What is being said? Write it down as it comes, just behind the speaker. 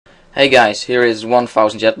Hey guys, here is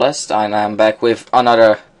 1000 Jet Blast, and I'm back with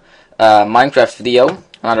another Minecraft video,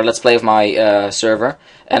 another Let's Play of my server,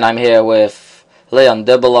 and I'm here with Leon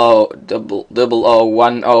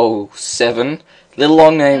 00107, little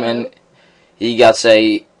long name, and he got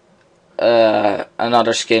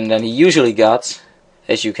another skin than he usually got,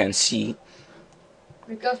 as you can see.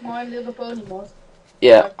 Because my little pony mod.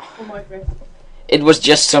 Yeah. For Minecraft. It was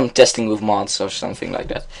just some testing with mods or something like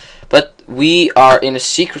that. But we are in a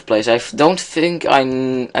secret place. I think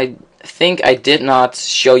I did not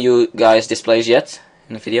show you guys this place yet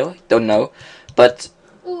in the video. Don't know. But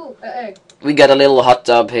ooh, egg. We got a little hot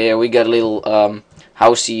tub here. We got a little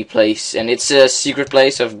housey place, and it's a secret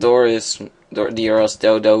place of Doros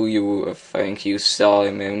Dodo. I think you saw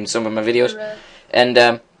him in some of my videos,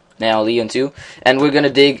 and now Leon too. And we're gonna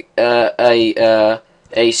dig a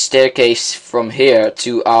staircase from here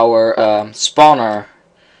to our spawner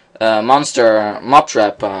monster mob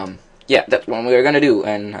trap. Yeah, that's what we're gonna do,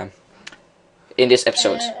 and in this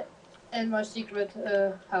episode. And my secret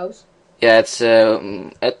house. Yeah, it's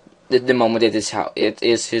at the moment it is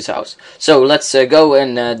his house. So let's go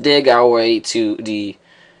and dig our way to the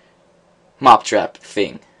mob trap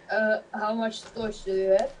thing. How much torch do you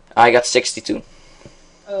have? I got 62.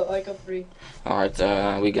 Oh, I got 3. Alright,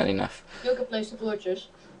 we got enough. You can place the torches.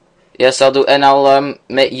 Yes, I'll do, and I'll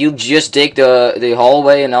you just dig the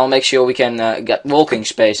hallway, and I'll make sure we can get walking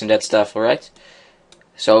space and that stuff. All right.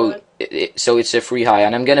 So so it's a free high,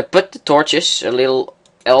 and I'm gonna put the torches a little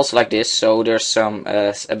else like this, so there's some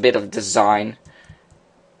a bit of design,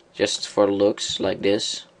 just for the looks, like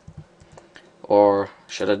this. Or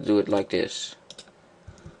should I do it like this?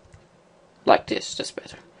 Like this. That's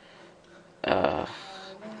better.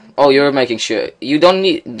 Oh, you're making sure you don't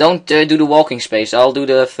do the walking space. I'll do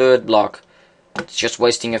the third block. It's just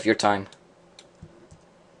wasting of your time.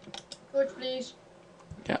 Torch, please.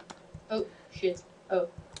 Yeah. Oh shit. Oh,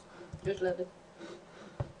 just let it.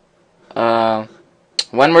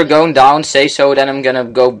 When we're going down, say so. Then I'm gonna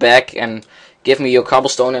go back and give me your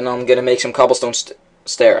cobblestone, and I'm gonna make some cobblestone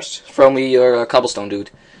stairs. Throw me your cobblestone,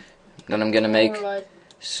 dude. Then I'm gonna make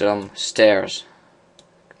some stairs.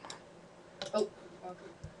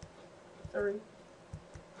 Sorry.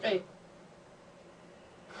 Hey.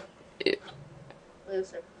 Yeah. Wait a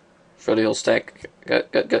sec. For the whole stack.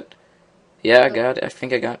 Good. Yeah, I got it. I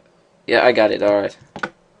think I got. Yeah, I got it. All right.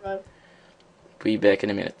 Right. Be back in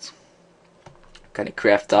a minute. Gonna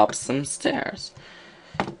craft up some stairs.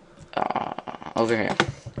 Over here.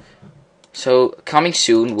 So coming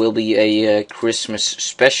soon will be a Christmas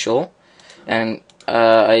special, and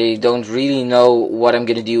I don't really know what I'm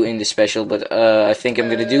gonna do in the special, but I think I'm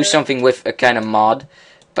gonna do something with a kind of mod,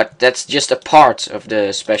 but that's just a part of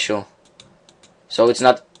the special. So it's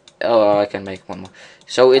not. Oh, I can make one more.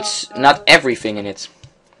 So it's not everything in it,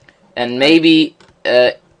 and maybe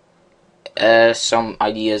some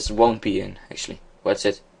ideas won't be in actually. What's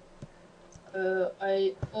it?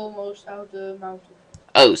 I almost out the mountain.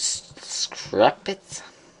 Oh, scrap it.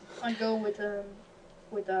 I go with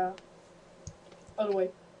other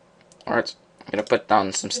way. Alright, I'm gonna put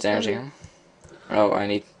down some stairs here. Oh, I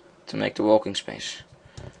need to make the walking space.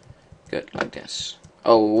 Good, like this.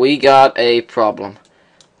 Oh, we got a problem.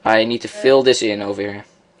 I need to fill this in over here.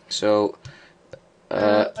 So,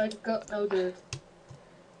 I got no dirt.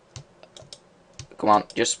 come on,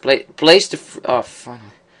 just place the. Oh,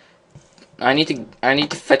 finally. I need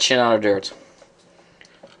to fetch another dirt.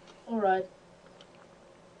 All right.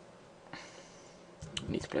 I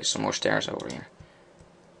need to place some more stairs over here.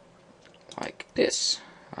 Like this.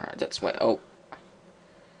 Alright, that's way. Oh.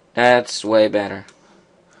 That's way better.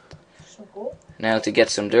 So cool. Now to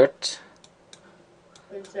get some dirt.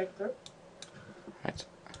 Sector. Right.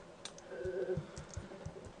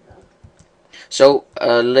 So,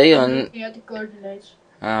 Leon. Yeah, the coordinates.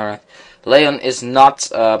 Alright. Leon is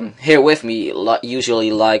not here with me,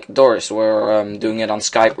 usually like Doris. We're doing it on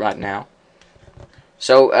Skype right now.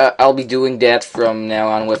 So, I'll be doing that from now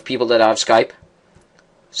on with people that have Skype.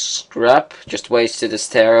 Scrap, just wasted a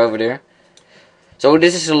stair over there. So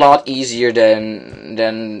this is a lot easier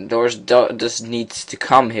than Doris does needs to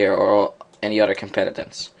come here or any other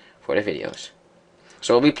competitors for the videos.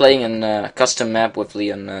 So I'll be playing in a custom map with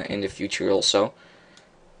Leon in the future also,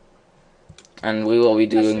 and we will be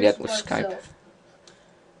doing that with Skype.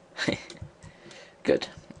 Good.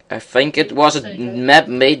 I think it was a map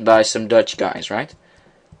made by some Dutch guys, right?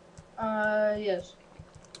 Yes.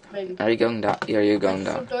 Maybe. Are you going down? Here you're going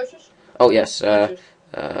down. Oh yes,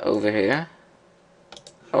 over here.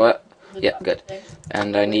 Oh, yeah, good.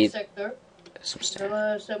 And I need some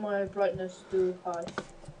stairs. Set my brightness to high.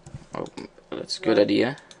 Oh, that's a good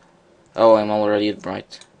idea. Oh, I'm already at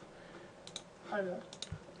bright. I know.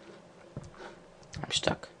 I'm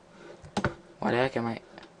stuck. Why the heck am I?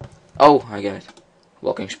 Oh, I get it.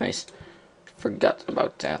 Walking space. Forgot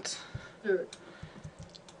about that. Sure.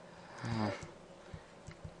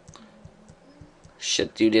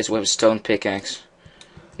 Should do this with a stone pickaxe.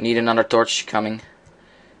 Need another torch coming.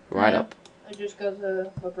 Right Yeah, up. I just got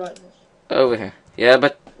my brightness. Over here. Yeah,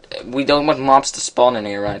 but we don't want mobs to spawn in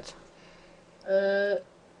here, right?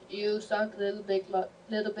 You sound a little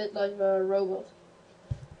bit like a robot.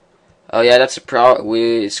 Oh yeah, that's a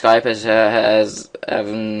Skype has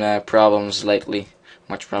having problems lately.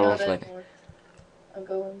 Much problems Not lately. anymore. I'm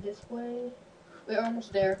going this way. We're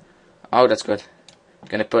almost there. Oh, that's good.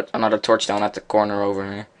 Gonna put another torch down at the corner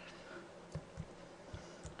over here.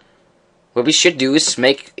 What we should do is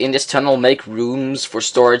make in this tunnel rooms for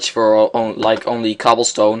storage for like only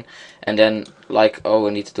cobblestone, and then like I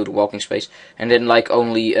need to do the walking space, and then like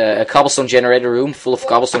only a cobblestone generator room full of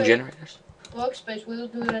cobblestone generators. Workspace, we'll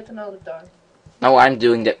do that another time. No, I'm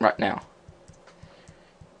doing that right now.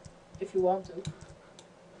 If you want to.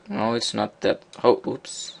 No, it's not that. Oh,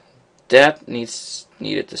 oops. That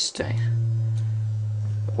needed to stay.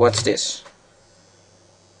 What's this?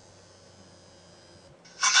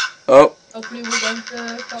 Oh. Hopefully we don't come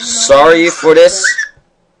in. Sorry for this.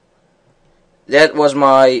 That was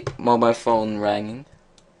my mobile phone ringing.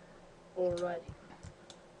 Alrighty.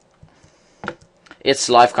 It's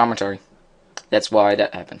live commentary. That's why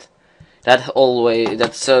that happened. That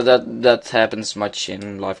happens much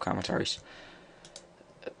in live commentaries.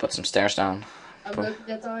 Put some stairs down. I'm lucky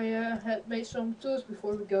that I had made some tools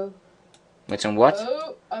before we go. Made some what?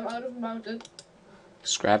 Oh, I'm out of the mountain.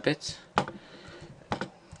 Scrap it.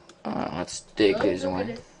 Let's dig this look at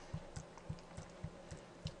away. it.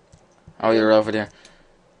 Oh, you're over there.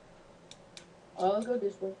 I'll go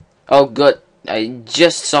this way. Oh, good. I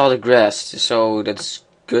just saw the grass, so that's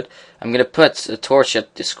good. I'm gonna put a torch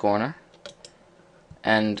at this corner.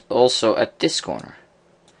 And also at this corner.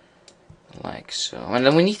 Like so. And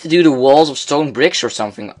then we need to do the walls of stone bricks or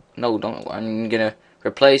something. No, don't. I'm gonna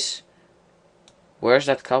replace... Where's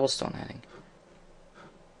that cobblestone heading?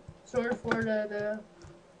 Sorry for the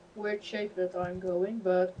weird shape that I'm going,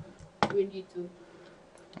 but we need to.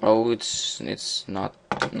 Oh, it's not.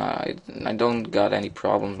 No, I don't got any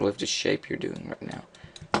problems with the shape you're doing right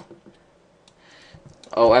now.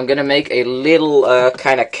 Oh, I'm gonna make a little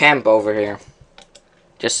kind of camp over here,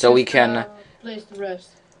 just so we can. Place to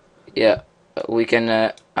rest. Yeah, we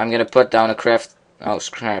can. I'm gonna put down a craft. Oh,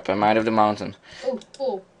 scrap! I'm out of the mountain. Oh,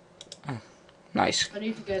 full. Nice. I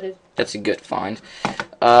need to get it. That's a good find.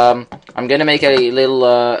 I'm gonna make a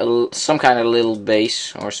little, some kind of little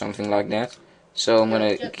base or something like that. So I'm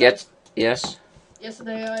gonna get. Yes.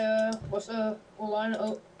 Yesterday I was online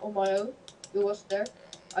on my own. You was there.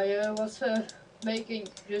 I was making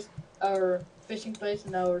just our fishing place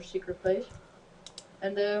and our secret place,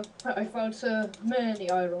 and I found many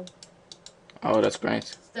iron. Oh, that's great.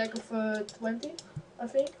 Stack of 20, I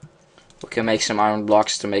think. We can make some iron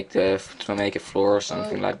blocks to make a floor or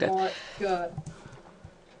something like that. Oh my god!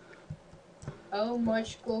 How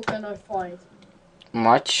much coal can I find?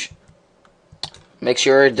 Much. Make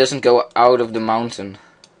sure it doesn't go out of the mountain.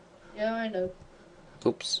 Yeah, I know.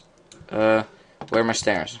 Oops. Where are my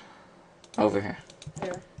stairs? Over here.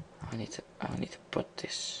 There. I need to put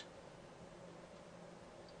this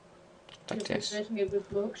like Just this. replacing it with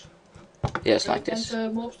blocks. Yes, like this.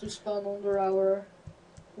 And mobs to spawn under our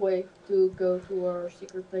way to go to our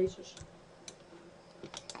secret places.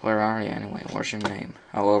 Where are you anyway? Where's your name?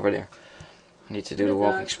 Oh, over there. I need to do the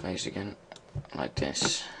walking space again. Like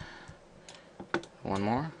this. One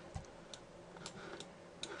more.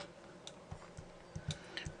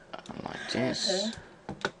 Like this.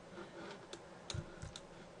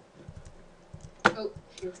 Okay. Oh,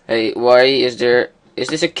 shoot. Hey, why is there... Is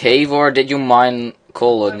this a cave or did you mine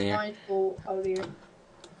coal in I here? find coal out here.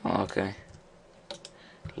 Oh, okay.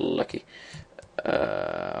 Lucky.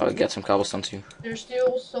 I'll get some cobblestone too. There's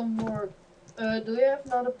still some more. Do you have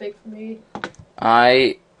another pick for me?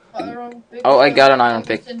 Iron pick? Oh, I got an iron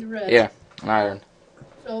pick. In the red. Yeah, an iron.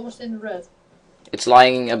 It's almost in the red. It's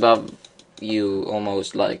lying above you,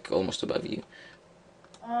 almost above you.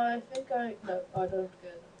 I think no, I don't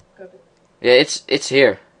got it. Yeah, it's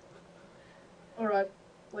here. Alright,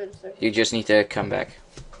 wait a second. You just need to come back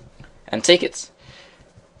and take it.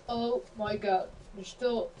 Oh my god, there's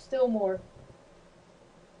still more.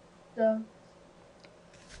 Done.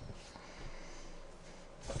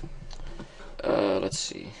 Let's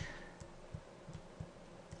see.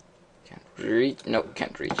 Can't reach. No,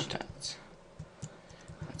 can't reach that.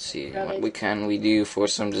 Let's see what we do for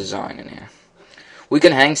some design in here. We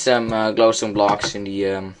can hang some glowstone blocks in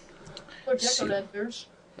the for jack-o'-lanterns.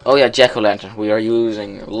 Oh yeah, jack-o'-lantern. We are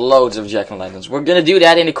using loads of jack-o'-lanterns. We're gonna do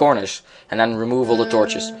that in the corners and then remove all the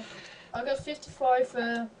torches. I got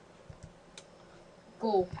 55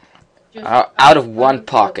 gold. Just Out of one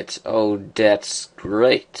pocket. Oh, that's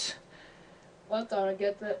great. Well done, I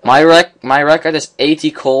get that. My record is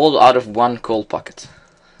 80 coal out of one coal pocket.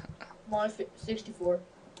 My 64.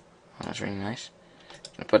 Oh, that's really nice.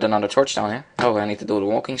 Gonna put another torch down here. Oh, I need to do the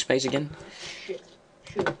walking space again. Shit.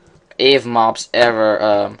 Shoot. If mobs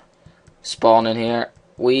ever spawn in here,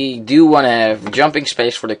 we do want to have jumping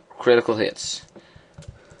space for the critical hits.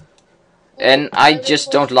 And I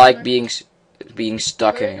just don't like being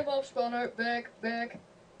stuck in here. Mob spawner, back.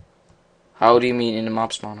 How do you mean in the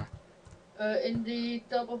mob spawner? In the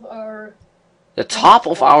top of our... The top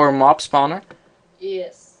of our mob spawner?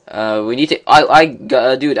 Yes. We need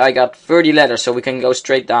to... dude, I got 30 letters, so we can go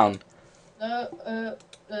straight down. No,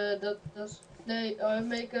 I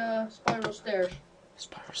make spiral stairs.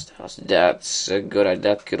 Spiral stairs. That's a good idea.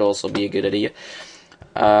 That could also be a good idea.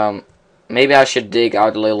 Maybe I should dig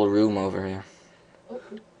out a little room over here.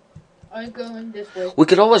 Okay. I'm going this way. We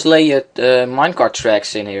could always lay minecart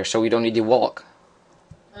tracks in here, so we don't need to walk.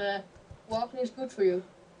 Walking is good for you.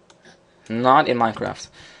 Not in Minecraft.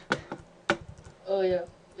 Oh yeah.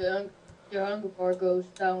 Your hunger bar goes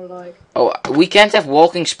down like... Oh, we can't have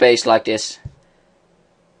walking space like this.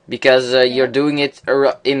 Because you're doing it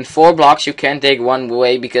in 4 blocks, you can't take one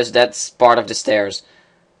way because that's part of the stairs.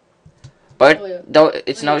 But though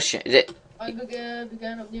it's no I began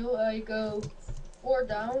opnieuw. I go 4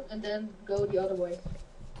 down and then go the other way.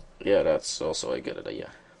 Yeah, that's also a good idea.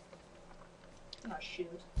 Ah shoot.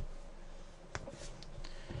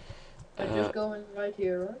 I'm just going right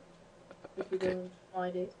here, right? If you don't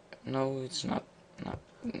mind it. No, it's not.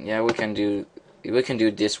 Yeah, we can do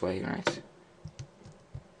it this way, right?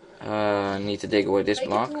 Need to dig away this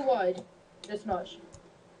block. Make it too wide. That's nice.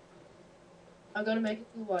 I'm gonna make it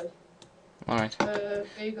too wide. Alright. There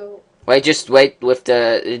you go. Wait, just wait with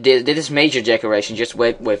this is major decoration. Just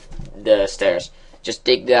wait with the stairs. Just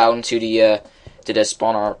dig down to the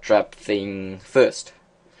spawner trap thing first,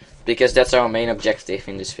 because that's our main objective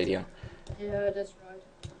in this video. Yeah, that's right.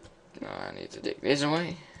 I need to dig this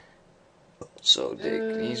away. So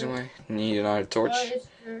dig these away. Need another torch. Why is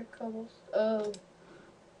there cobbles? Oh,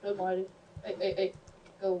 don't mind it. Hey,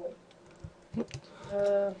 go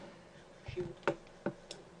away. Shoot.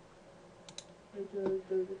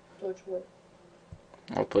 The torch away.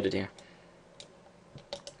 I'll put it here.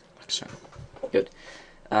 Like so. Good.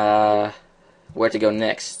 Where to go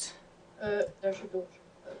next? There's your torch.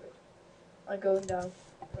 Okay. I'm going down.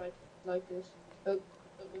 Right, like this. Oh,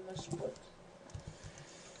 that was my spot.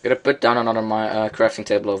 Gonna put down another crafting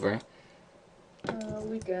table over here.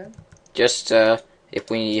 We can. Just if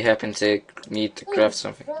we happen to need to craft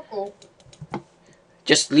something. Coal.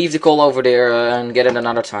 Just leave the coal over there and get it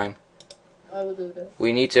another time. I will do that.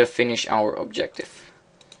 We need to finish our objective.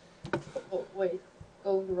 Oh, wait.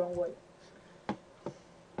 Going the wrong way.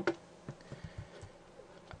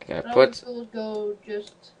 Gonna Now put we'll go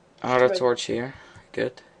just another straight. torch here.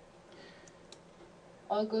 Good.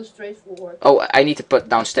 I'll go straight forward. Oh, I need to put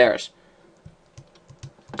downstairs.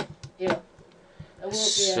 Yeah.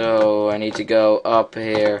 So I need to go up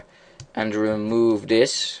here and remove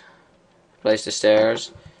this. Place the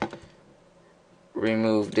stairs.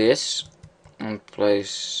 Remove this and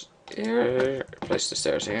place here. Place the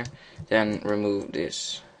stairs here. Then remove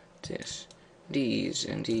this, these,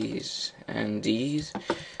 and these, and these.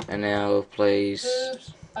 And now place.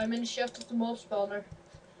 Oops, I'm in the shaft of the mob spawner.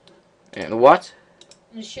 And what?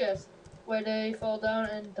 In the shaft, where they fall down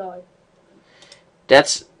and die.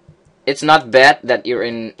 It's not bad that you're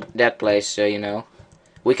in that place, you know.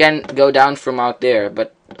 We can go down from out there,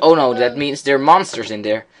 but oh no, that means there are monsters in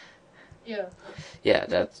there. Yeah. Yeah,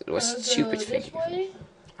 that was stupid this thinking. way,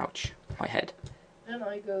 Ouch, my head. then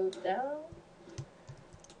I go down,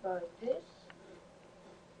 like this.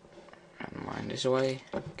 And mine this way.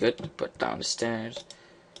 Good. Put down the stairs.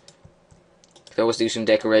 Could always do some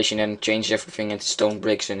decoration and change everything into stone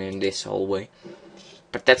bricks in this hallway.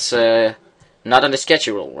 But that's not on the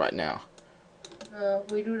schedule right now. No,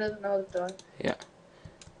 we do that another time. Yeah.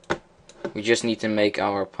 We just need to make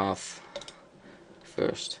our path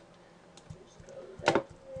first.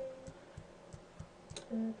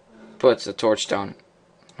 Put the torch down.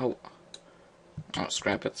 Oh,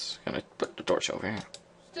 scrap it. Gonna put the torch over here.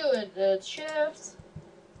 Still in the shaft.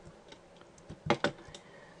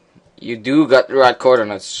 You do got the right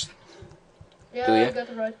coordinates. Yeah, Do you? I got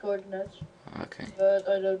the right coordinates. Okay. But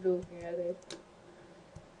I don't do it.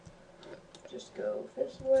 Just go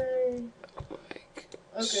this way.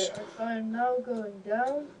 Okay, if I'm now going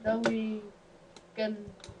down, then we can.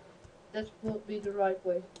 That will be the right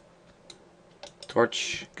way.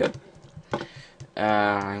 Torch. Good.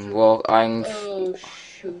 I'm Oh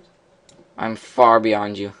shoot! I'm far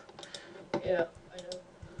beyond you. Yeah, I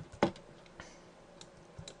know.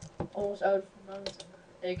 Almost out of the mountain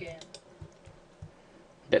again.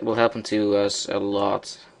 That will happen to us a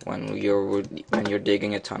lot when you're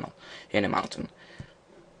digging a tunnel in a mountain.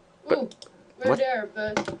 But Ooh, we're what? there,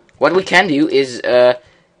 but What we can do is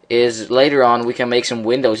later on we can make some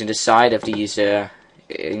windows in the side of these of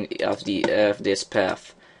this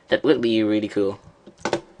path. That would be really cool.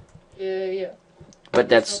 yeah. But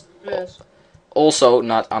that's not best. also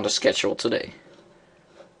not on the schedule today.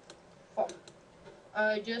 Fuck.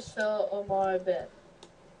 I just fell on my bed.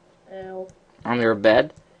 Ow. On your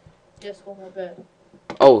bed? Yes, on my bed.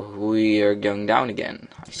 Oh, we are going down again.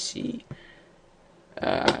 I see.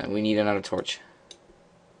 We need another torch.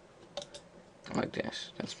 Like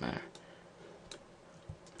this. That's better.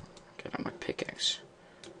 Get on my pickaxe.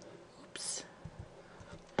 Oops.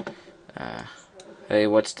 Hey,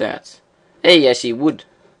 what's that? Hey, I see wood.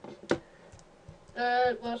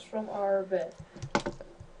 That was from our bed.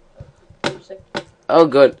 Wait a second. Oh,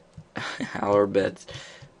 good. Our beds.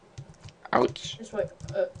 Ouch. This way.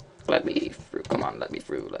 Let me through. Come on, let me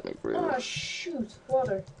through. Let me through. Oh shoot!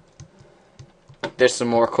 Water. There's some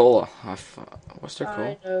more coal. Was there coal?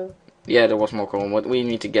 I know. Yeah, there was more coal. What we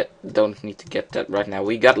need to get, don't need to get that right now.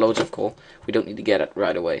 We got loads of coal. We don't need to get it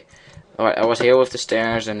right away. Alright, I was here with the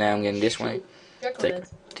stairs, and now I'm getting this way. Check on Take it.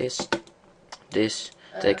 this,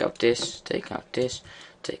 take out this, take out this,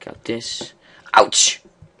 take out this. Ouch!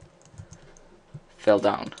 Fell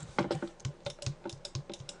down.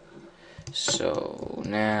 So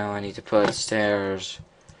now I need to put stairs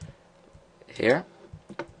here,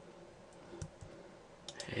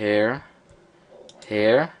 here,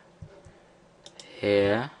 here,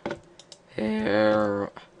 here, here,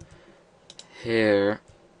 here,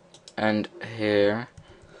 and here.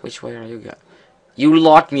 Which way are you going? You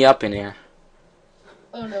locked me up in here.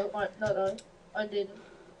 Oh no, not I. I didn't.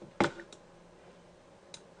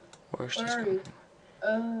 Where's Where this are going?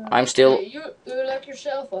 you? I'm still. Hey, you lock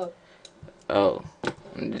yourself up. Oh,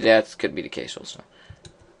 that could be the case also.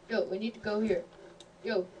 Yo, we need to go here.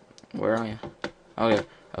 Yo. Where are you? Oh yeah.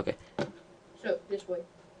 Okay. So this way.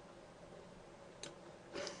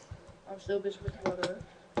 I'm still busy with the water.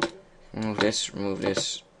 Remove this. Remove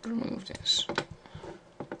this. Remove this.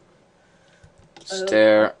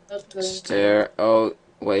 Stair. Stair. Oh,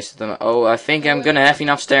 wasted them. Oh, I think I'm gonna have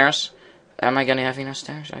enough stairs. Am I gonna have enough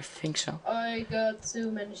stairs? I think so. I got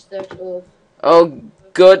too many stacks of. Oh,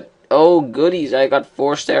 good. Oh, goodies. I got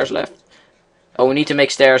 4 stairs left. Oh, we need to make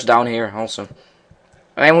stairs down here also.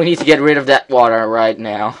 And we need to get rid of that water right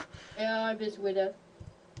now. Yeah, I'm busy with that.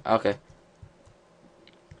 Okay.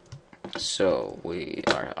 So, we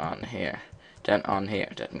are on here. Then on here.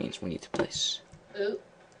 That means we need to place. Oh,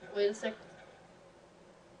 wait a sec.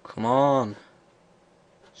 Come on.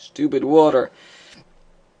 Stupid water.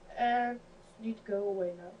 And need to go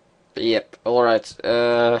away now. Yep, alright.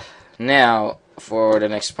 Now, for the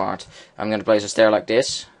next part, I'm gonna place a stair like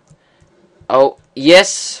this. Oh,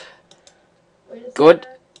 yes! Wait a Good.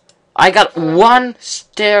 sec. I got 1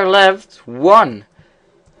 stair left. 1!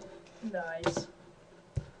 Nice.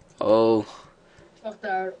 Oh. Wacht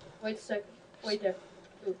daar. Wait a second. Wait there.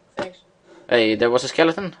 Ooh, thanks. Hey, there was a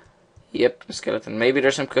skeleton? Yep, a skeleton. Maybe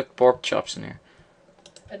there's some cooked pork chops in here.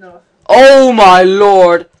 Enough. Oh my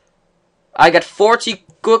lord! I got 40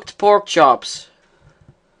 cooked pork chops.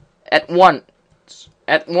 At once.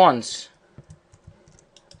 At once.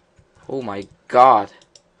 Oh my god.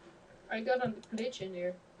 I got a glitch in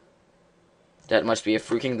here. That must be a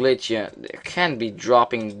freaking glitch, yeah. It can't be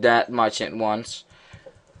dropping that much at once.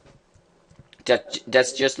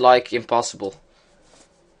 That's just like impossible.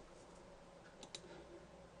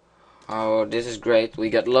 Oh, this is great. We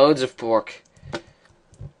got loads of pork.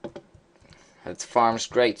 That farm's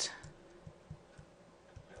great.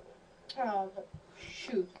 Oh,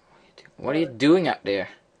 shoot. What are you doing out there?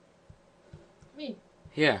 Me.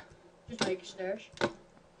 Yeah. Just making stairs.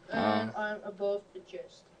 And I'm above the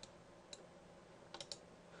chest.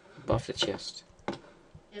 Above the chest.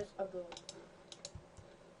 Yes, above.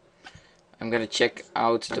 I'm gonna check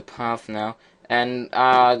out the path now. And,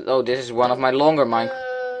 oh, this is one of my longer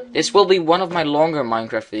This will be one of my longer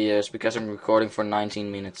Minecraft videos because I'm recording for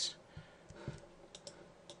 19 minutes.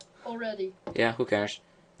 Already. Yeah, who cares?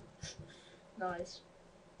 Nice.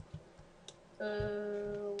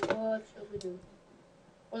 What shall we do?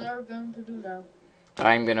 What are we going to do now?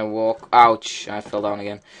 I'm gonna walk. Ouch! I fell down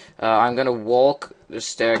again. I'm gonna walk the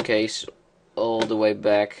staircase all the way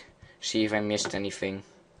back, see if I missed anything.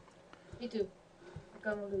 Me too. I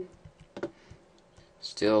can't believe.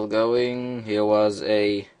 Still going. Here was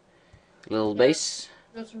a little base.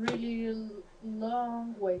 That's a really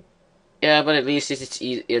long way. Yeah, but at least it's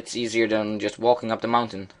easier than just walking up the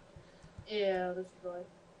mountain. Yeah, that's right.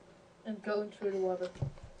 And going through the water.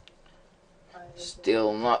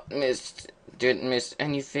 Still not missed. Didn't miss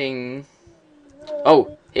anything.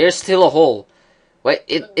 Oh, here's still a hole. Wait,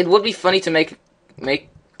 it would be funny to make.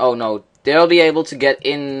 Oh no, they'll be able to get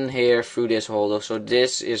in here through this hole though. So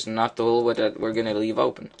this is not the hole that we're gonna leave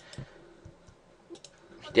open.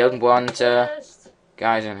 Don't want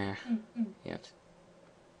guys in here yet.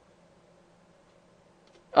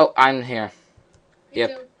 Oh, I'm here. Me Yep.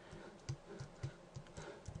 too.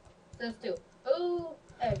 Stand still. Oh,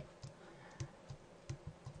 egg.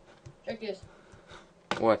 Check this.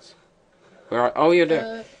 What? Where are? Oh, you're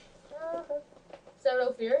there. Stand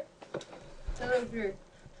over here. Stand over here.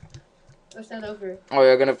 Go stand over here. Oh,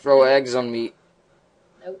 you're gonna throw eggs on me.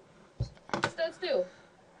 Nope. Stand still.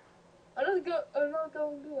 I'm not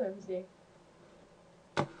going to do anything.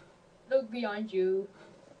 Look behind you.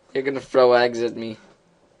 You're gonna throw eggs at me.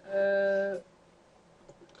 Wait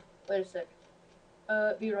a sec.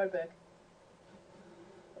 Be right back.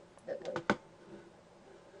 That way.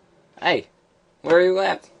 Hey, where are you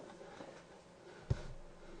at?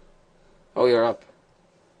 Oh, you're up.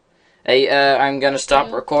 Hey, I'm gonna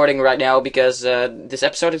stop recording right now because this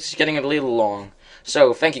episode is getting a little long.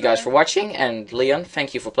 So, thank you guys for watching, and Leon,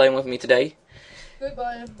 thank you for playing with me today.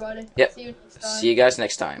 Goodbye, everybody. Yep. See you next time. See you guys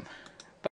next time.